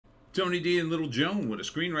Tony D and Little Joan with a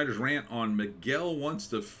screenwriter's rant on Miguel Wants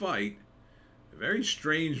to Fight. A very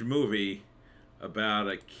strange movie about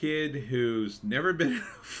a kid who's never been in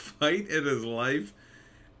a fight in his life,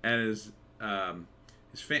 and he's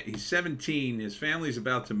 17. His family's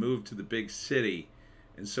about to move to the big city,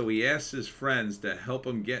 and so he asks his friends to help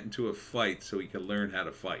him get into a fight so he can learn how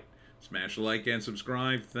to fight. Smash a like and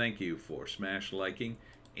subscribe. Thank you for smash liking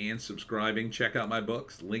and subscribing. Check out my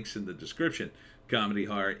books. Links in the description. Comedy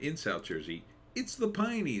horror in South Jersey. It's the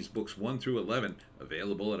Pineys, books 1 through 11,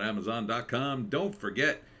 available at Amazon.com. Don't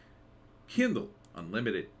forget, Kindle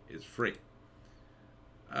Unlimited is free.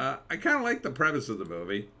 I kind of like the premise of the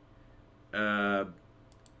movie.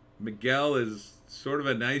 Miguel is sort of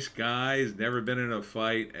a nice guy. He's never been in a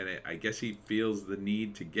fight, and I guess he feels the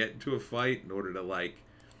need to get into a fight in order to, like,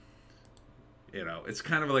 you know, it's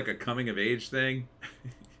kind of like a coming-of-age thing.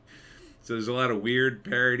 So there's a lot of weird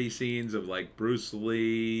parody scenes of, like, Bruce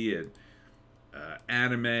Lee and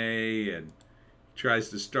anime, and he tries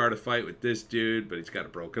to start a fight with this dude, but he's got a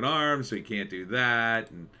broken arm, so he can't do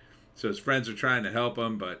that. And so his friends are trying to help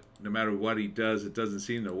him, but no matter what he does, it doesn't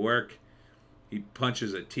seem to work. He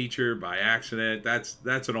punches a teacher by accident.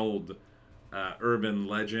 That's an old urban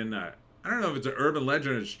legend. I don't know if it's an urban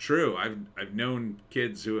legend or it's true. I've known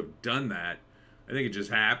kids who have done that. I think it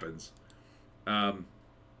just happens.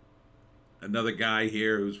 Another guy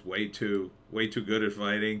here who's way too good at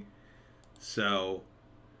fighting. So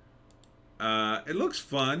it looks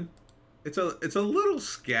fun. It's a little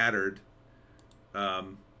scattered. I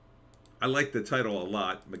like the title a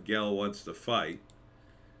lot. Miguel Wants to Fight.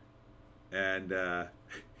 And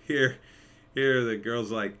here the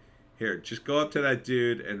girl's like, here, just go up to that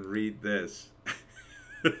dude and read this.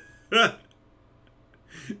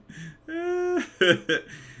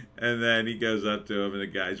 And then he goes up to him, and the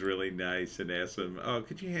guy's really nice and asks him, "Oh,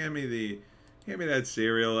 could you hand me that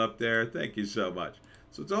cereal up there? Thank you so much."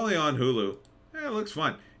 So it's only on Hulu. Yeah, it looks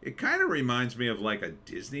fun. It kind of reminds me of like a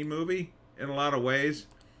Disney movie in a lot of ways,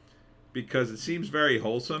 because it seems very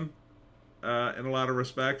wholesome in a lot of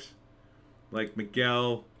respects. Like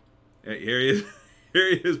Miguel, here he is, here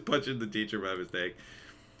he is punching the teacher by mistake.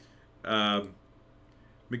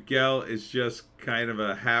 Miguel is just kind of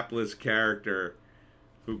a hapless character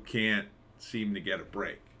who can't seem to get a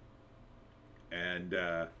break, and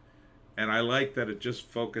I like that it just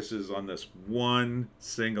focuses on this one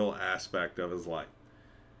single aspect of his life.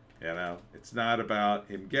 You know, it's not about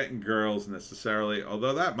him getting girls necessarily,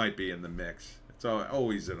 although that might be in the mix. It's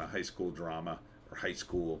always in a high school drama or high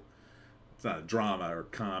school. It's not a drama or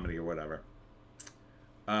comedy or whatever.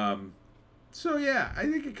 So yeah, I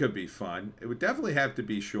think it could be fun. It would definitely have to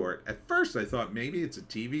be short. At first I thought maybe it's a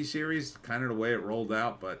TV series, kind of the way it rolled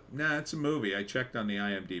out, but nah, it's a movie. I checked on the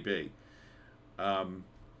IMDb.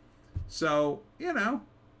 So, you know,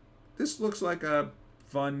 this looks like a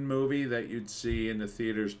fun movie that you'd see in the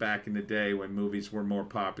theaters back in the day when movies were more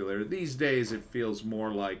popular. These days it feels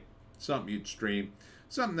more like something you'd stream.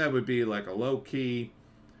 Something that would be like a low-key,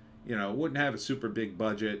 you know, wouldn't have a super big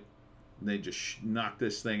budget. And they just knock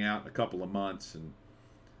this thing out in a couple of months, and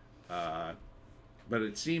but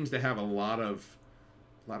it seems to have a lot of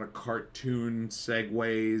cartoon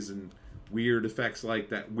segues and weird effects like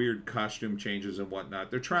that, weird costume changes and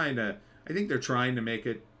whatnot. I think they're trying to make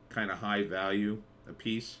it kind of high value a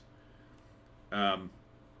piece.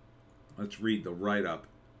 Let's read the write-up.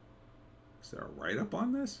 Is there a write-up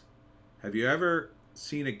on this? Have you ever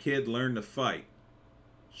seen a kid learn to fight?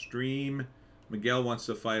 Stream Miguel Wants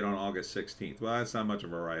to Fight on August 16th. Well, that's not much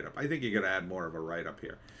of a write-up. I think you got to add more of a write-up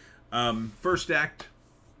here. First act,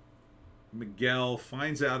 Miguel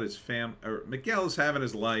finds out Miguel's having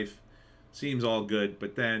his life, seems all good,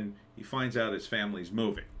 but then he finds out his family's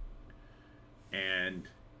moving. And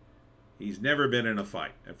he's never been in a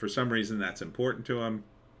fight. And for some reason, that's important to him,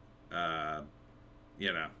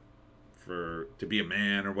 you know, to be a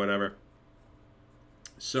man or whatever.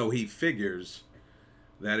 So he figures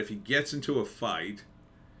that if he gets into a fight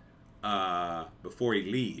before he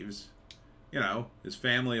leaves, you know, his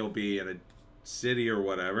family will be in a city or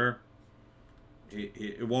whatever.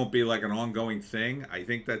 It won't be like an ongoing thing. I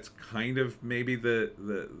think that's kind of maybe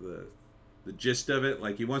the gist of it.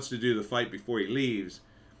 Like, he wants to do the fight before he leaves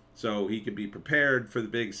so he can be prepared for the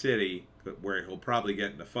big city where he'll probably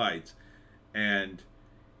get into fights, and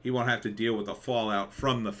he won't have to deal with the fallout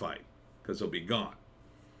from the fight because he'll be gone.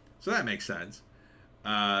 So that makes sense.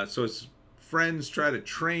 So his friends try to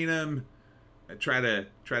train him, and try to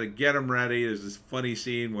get him ready. There's this funny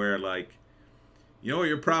scene where, like, you know what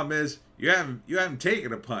your problem is? You haven't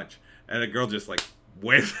taken a punch, and the girl just like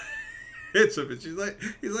hits him, and he's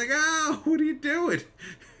like, oh, what are you doing?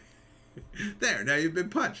 There, now you've been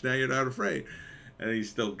punched. Now you're not afraid. And he's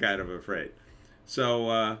still kind of afraid. So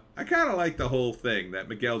I kind of like the whole thing, that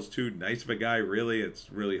Miguel's too nice of a guy, really.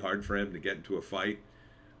 It's really hard for him to get into a fight.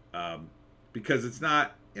 Because it's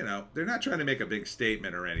not, you know, they're not trying to make a big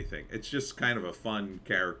statement or anything. It's just kind of a fun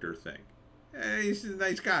character thing. He's a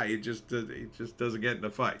nice guy. He just doesn't get into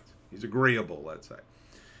fights. He's agreeable, let's say.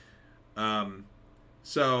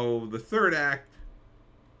 So the third act,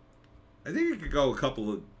 I think it could go a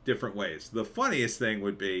couple of different ways. The funniest thing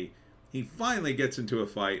would be he finally gets into a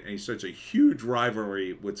fight and he starts a huge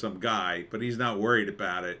rivalry with some guy, but he's not worried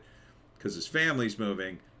about it because his family's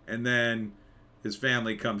moving. And then his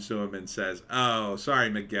family comes to him and says, "Oh, sorry,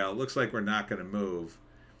 Miguel. Looks like we're not going to move.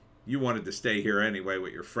 You wanted to stay here anyway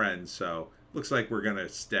with your friends, so looks like we're going to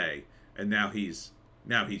stay." And now he's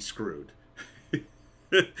screwed.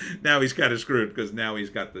 Now he's kind of screwed because now he's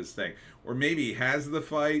got this thing. Or maybe he has the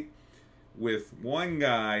fight with one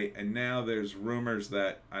guy, and now there's rumors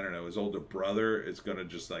that, I don't know, his older brother is going to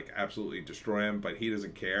just like absolutely destroy him, but he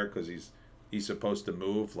doesn't care because he's supposed to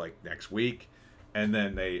move like next week. And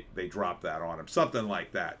then they drop that on him. Something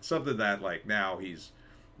like that. Something that like now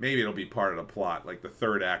maybe it'll be part of the plot. Like the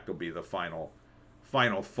third act will be the final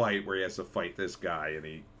fight where he has to fight this guy,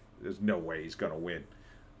 and there's no way he's going to win.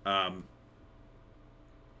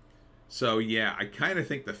 So yeah, I kind of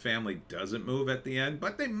think the family doesn't move at the end,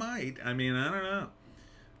 but they might. I mean, I don't know.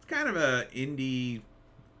 It's kind of a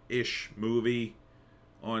indie-ish movie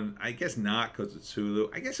on, I guess not because it's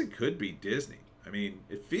Hulu. I guess it could be Disney. I mean,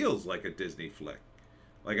 it feels like a Disney flick,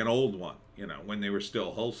 like an old one, you know, when they were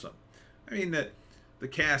still wholesome. I mean, the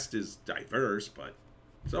cast is diverse, but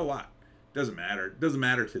so what? Doesn't matter. It doesn't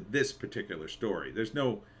matter to this particular story. There's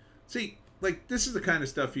no... See, like, this is the kind of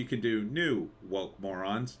stuff you can do new, woke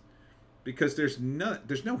morons, because there's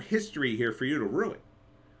no history here for you to ruin.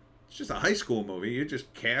 It's just a high school movie. You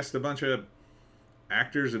just cast a bunch of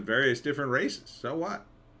actors of various different races. So what?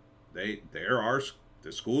 The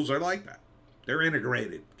schools are like that. They're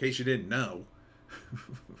integrated, in case you didn't know.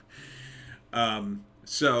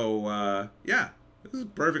 Yeah, this is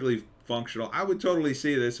perfectly functional. I would totally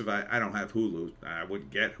see this if I don't have Hulu. I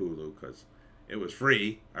wouldn't get Hulu because it was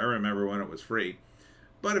free. I remember when it was free.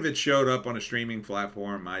 But if it showed up on a streaming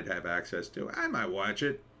platform I'd have access to, I might watch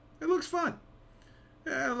it. It looks fun.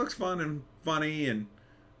 Yeah, it looks fun and funny, and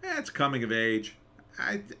it's coming of age.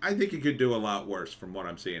 I think it could do a lot worse from what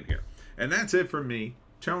I'm seeing here. And that's it from me,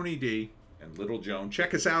 Tony D, and Little Joan.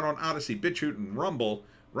 Check us out on Odysee, Bitchute, and Rumble.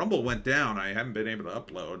 Rumble went down. I haven't been able to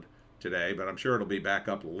upload today, but I'm sure it'll be back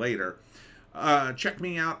up later. Check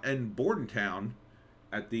me out in Bordentown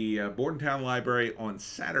at the Bordentown Library on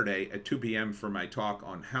Saturday at 2 p.m. for my talk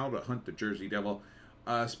on how to hunt the Jersey Devil.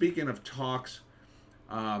 Speaking of talks,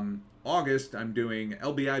 August, I'm doing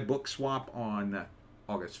LBI Book Swap on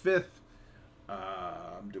August 5th.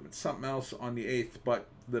 I'm doing something else on the 8th, but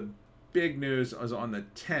the big news is on the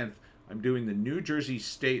 10th, I'm doing the New Jersey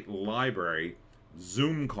State Library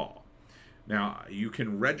Zoom call. Now, you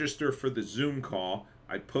can register for the Zoom call.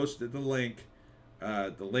 I posted the link.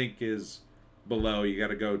 The link is below. You got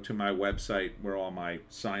to go to my website where all my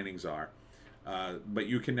signings are. But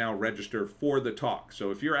you can now register for the talk.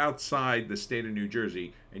 So if you're outside the state of New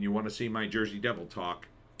Jersey and you want to see my Jersey Devil talk,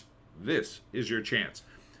 this is your chance.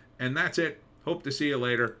 And that's it. Hope to see you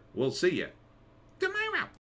later. We'll see you